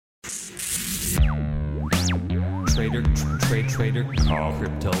Trader Cobb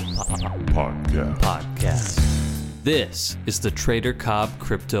Crypto Podcast. This is the Trader Cobb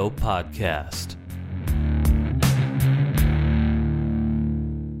Crypto Podcast.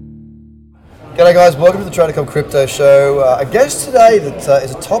 G'day guys, welcome to the Trader Cobb Crypto Show. A guest today that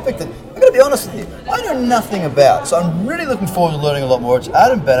is a topic that, I'm going to be honest with you, I know nothing about. So I'm really looking forward to learning a lot more. It's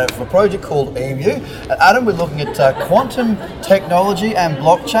Adam Bennett from a project called EMU. And Adam, we're looking at quantum technology and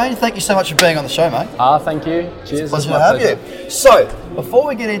blockchain. Thank you so much for being on the show, mate. Thank you. Cheers. It's a pleasure to have you. So, before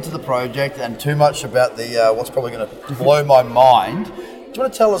we get into the project and too much about the what's probably going to blow my mind, do you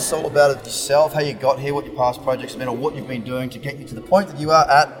want to tell us all about it yourself, how you got here, what your past projects have been, or what you've been doing to get you to the point that you are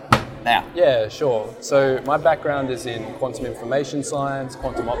at now? Yeah, sure. So my background is in quantum information science,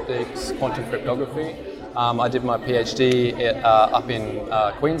 quantum optics, quantum cryptography. I did my PhD up in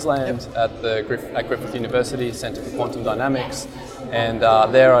Queensland at Griffith University Centre for Quantum Dynamics, and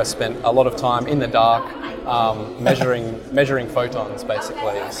there I spent a lot of time in the dark measuring photons,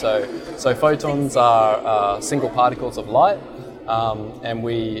 basically. So photons are single particles of light. And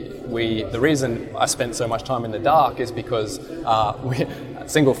the reason I spent so much time in the dark is because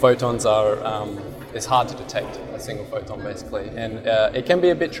single photons it's hard to detect a single photon, basically, and it can be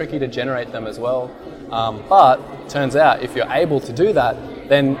a bit tricky to generate them as well. But turns out if you're able to do that,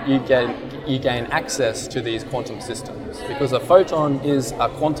 then you gain access to these quantum systems, because a photon is a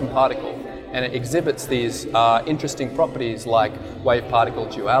quantum particle. And it exhibits these interesting properties like wave-particle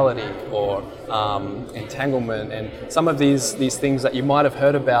duality or entanglement, and some of these things that you might have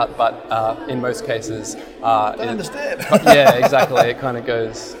heard about, but in most cases, don't understand. Yeah, exactly. It kind of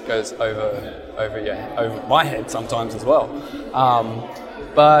goes over my head sometimes as well.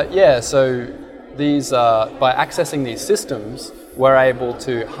 But yeah, so these by accessing these systems, we're able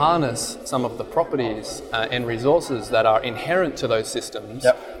to harness some of the properties and resources that are inherent to those systems.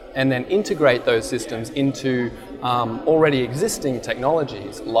 Yep. And then integrate those systems into already existing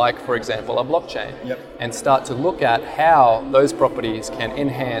technologies, like, for example, a blockchain, Yep. and start to look at how those properties can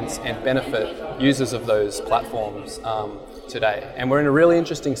enhance and benefit users of those platforms today. And we're in a really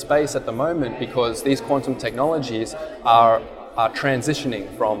interesting space at the moment because these quantum technologies are transitioning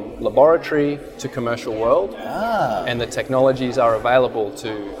from laboratory to commercial world, and the technologies are available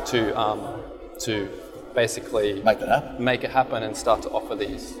to basically make it happen and start to offer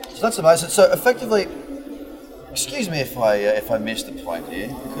these. So that's amazing. So effectively, excuse me if I missed the point here,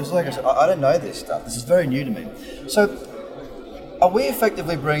 because like I said, I don't know this stuff. This is very new to me. So are we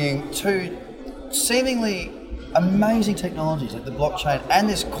effectively bringing two seemingly amazing technologies like the blockchain and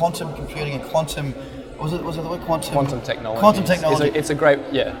this quantum computing and quantum, was it the word quantum? Quantum technology. Quantum technology. It's a great,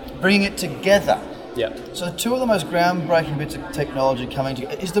 yeah. Bringing it together. Yeah. So two of the most groundbreaking bits of technology coming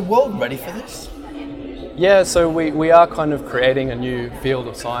together. Is the world ready for this? Yeah, so we are kind of creating a new field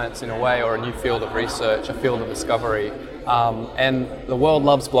of science in a way, or a new field of research, a field of discovery. And the world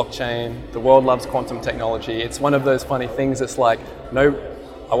loves blockchain, the world loves quantum technology. It's one of those funny things, it's like,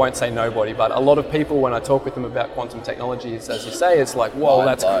 I won't say nobody, but a lot of people, when I talk with them about quantum technologies, as you say, it's like, whoa,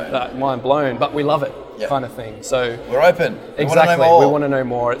 that's mind blown, but we love it, kind of thing. So we're open. Exactly, we want to know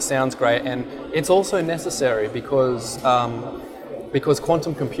more. It sounds great, and it's also necessary because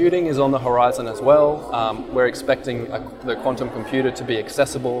quantum computing is on the horizon as well. We're expecting the quantum computer to be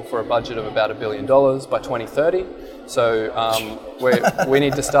accessible for a budget of about $1 billion by 2030. So we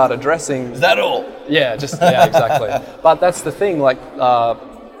need to start addressing... Is that all? Yeah, exactly. But that's the thing, like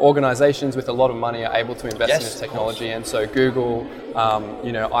organizations with a lot of money are able to invest in this technology, and so Google,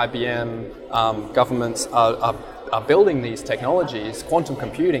 IBM, governments are building these technologies, quantum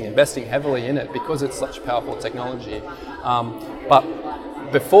computing, investing heavily in it because it's such powerful technology. But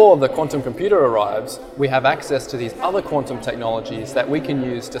before the quantum computer arrives, we have access to these other quantum technologies that we can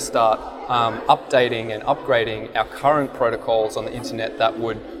use to start updating and upgrading our current protocols on the internet that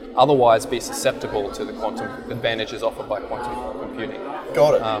would otherwise be susceptible to the quantum advantages offered by quantum computing.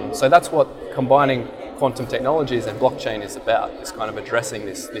 Got it. So that's what combining quantum technologies and blockchain is about, is kind of addressing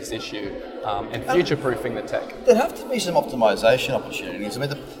this issue and future-proofing the tech. There have to be some optimization opportunities. I mean,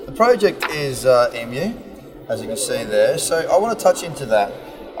 the project is EMU, as you can see there. So I want to touch into that.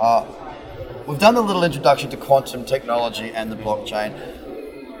 We've done a little introduction to quantum technology and the blockchain.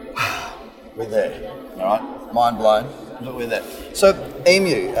 We're there, all right? Mind blown, but we're there. So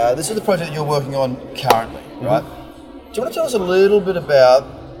EMU, this is the project you're working on currently, right? Do you want to tell us a little bit about,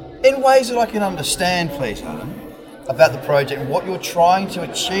 in ways that I can understand, please, Adam, about the project and what you're trying to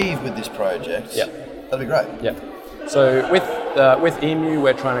achieve with this project? Yeah. That'd be great. Yeah. So with EMU,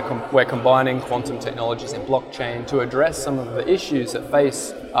 we're combining quantum technologies and blockchain to address some of the issues that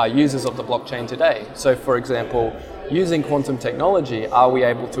face users of the blockchain today. So, for example, using quantum technology, are we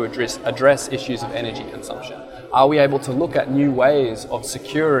able to address issues of energy consumption? are we able to look at new ways of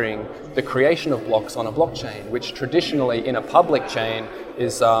securing the creation of blocks on a blockchain, which traditionally in a public chain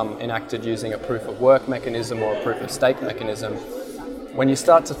is enacted using a proof of work mechanism or a proof of stake mechanism. When you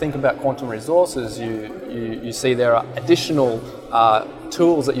start to think about quantum resources, you see there are additional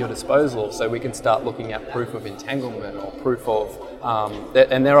tools at your disposal, so we can start looking at proof of entanglement or proof of,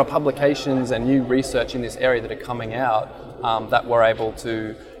 and there are publications and new research in this area that are coming out that we're able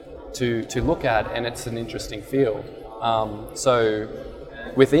to look at, and it's an interesting field. So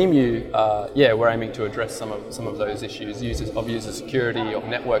with EMU, we're aiming to address some of those issues, user security, of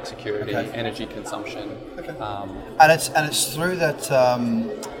network security, energy consumption. Okay. And it's through that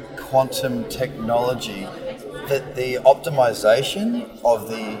quantum technology that the optimization of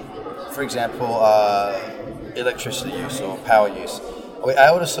the, for example, electricity use or power use, are we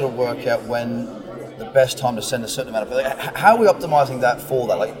able to sort of work out when the best time to send a certain amount of, like, how are we optimizing that for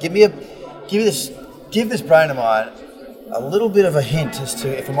that? Like, give this brain of mine a little bit of a hint as to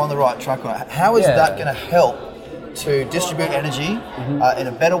if I'm on the right track or not. How is that going to help to distribute energy in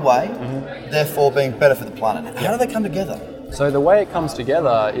a better way, therefore being better for the planet? How do they come together? So the way it comes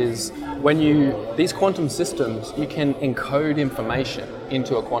together is when these quantum systems, you can encode information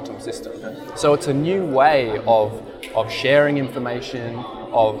into a quantum system. So it's a new way of sharing information,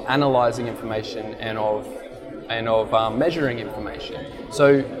 of analyzing information, and of measuring information.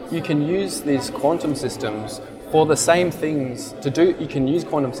 So you can use these quantum systems for the same things to do. You can use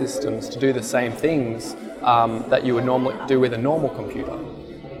quantum systems to do the same things that you would normally do with a normal computer,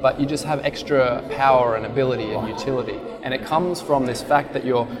 but you just have extra power and ability and utility. And it comes from this fact that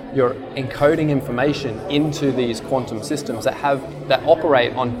you're encoding information into these quantum systems that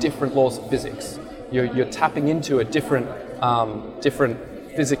operate on different laws of physics. You're tapping into a different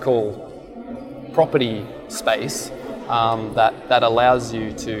physical property space that allows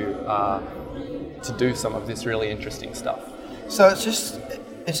you to do some of this really interesting stuff. So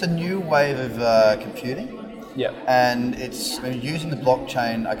it's a new wave of computing. Yeah. And it's using the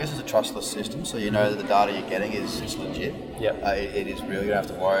blockchain, I guess it's a trustless system, so you know that the data you're getting is legit. Yeah. It is real. You don't have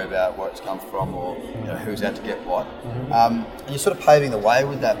to worry about where it's come from or who's out to get what. And you're sort of paving the way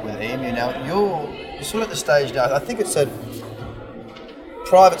with that with EMU. Now you're sort of at the stage now, I think it said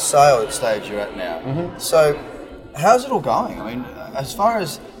private sale stage you're at now. So how's it all going? I mean, as far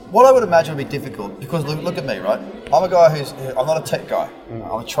as what I would imagine would be difficult, because look at me, right? I'm a guy I'm not a tech guy.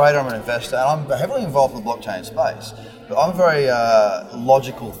 I'm a trader, I'm an investor, and I'm heavily involved in the blockchain space. But I'm a very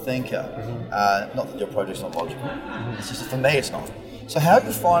logical thinker. Not that your project's not logical. It's just for me, it's not. So how are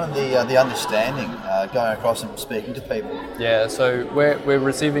you finding the understanding going across and speaking to people? Yeah, so we're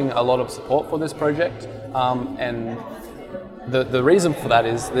receiving a lot of support for this project, and the reason for that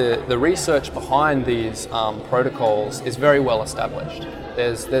is the research behind these protocols is very well established.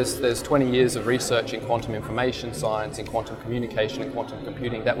 There's 20 years of research in quantum information science, in quantum communication and quantum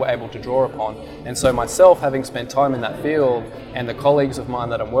computing that we're able to draw upon. And so myself, having spent time in that field, and the colleagues of mine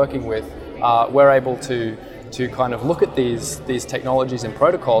that I'm working with, we're able to kind of look at these technologies and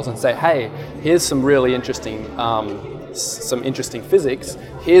protocols and say, hey, here's some really interesting physics.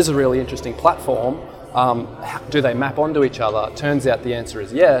 Here's a really interesting platform. Do they map onto each other? Turns out the answer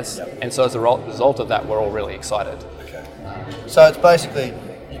is yes. And so as a result of that, we're all really excited. So it's basically,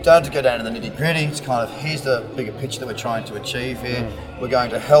 you don't have to go down to the nitty gritty. It's kind of, here's the bigger picture that we're trying to achieve here. We're going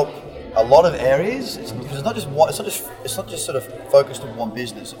to help a lot of areas, because it's not just sort of focused on one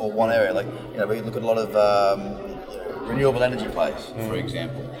business or one area. Like, we look at a lot of renewable energy plays, for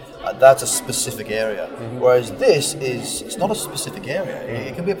example. That's a specific area. Whereas it's not a specific area.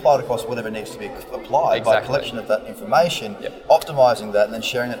 It can be applied across whatever needs to be applied by collection of that information, optimizing that, and then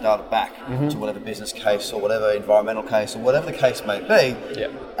sharing that data back to whatever business case or whatever environmental case or whatever the case may be.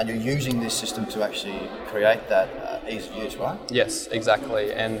 And you're using this system to actually create that ease of use, right? Yes,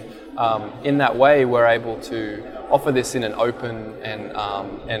 exactly. And in that way, we're able to offer this in an open and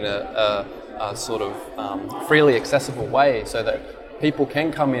a sort of freely accessible way, so that people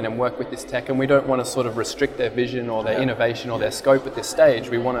can come in and work with this tech, and we don't want to sort of restrict their vision or their innovation or their scope at this stage.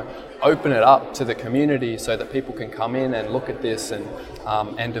 We want to open it up to the community so that people can come in and look at this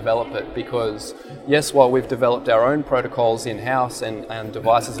and develop it. Because yes, while we've developed our own protocols in-house and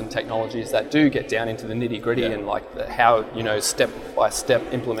devices and technologies that do get down into the nitty-gritty and like how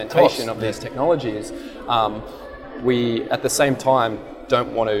step-by-step implementation of these technologies, we at the same time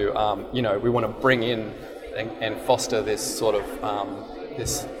don't want to, we want to bring in and foster this sort of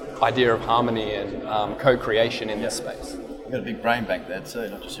this idea of harmony and co-creation in this space. You've got a big brain bank there too,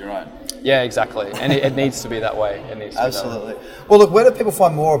 not just your own. Yeah, exactly, and it needs to be that way. Absolutely. Well, look, where do people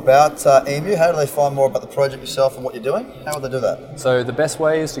find more about EMU? How do they find more about the project yourself and what you're doing? How would they do that? So the best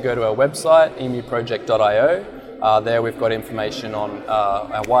way is to go to our website, emuproject.io. There we've got information on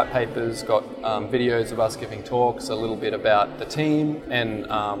our white papers, got videos of us giving talks, a little bit about the team and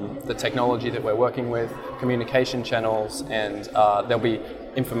the technology that we're working with, communication channels, and there'll be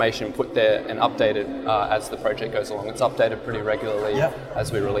information put there and updated as the project goes along. It's updated pretty regularly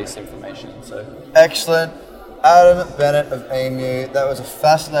as we release information. So excellent. Adam Bennett of EMU, that was a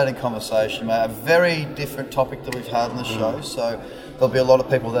fascinating conversation, mate. A very different topic that we've had on the show. So there'll be a lot of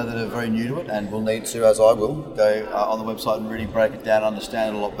people there that are very new to it and will need to, as I will, go on the website and really break it down and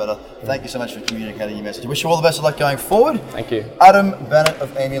understand it a lot better. Thank you so much for communicating your message. I wish you all the best of luck going forward. Thank you. Adam Bennett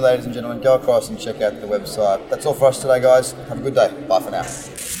of EMU, ladies and gentlemen. Go across and check out the website. That's all for us today, guys. Have a good day. Bye for now.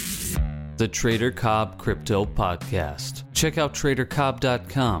 The Trader Cobb Crypto Podcast. Check out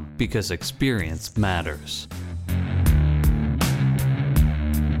TraderCobb.com because experience matters.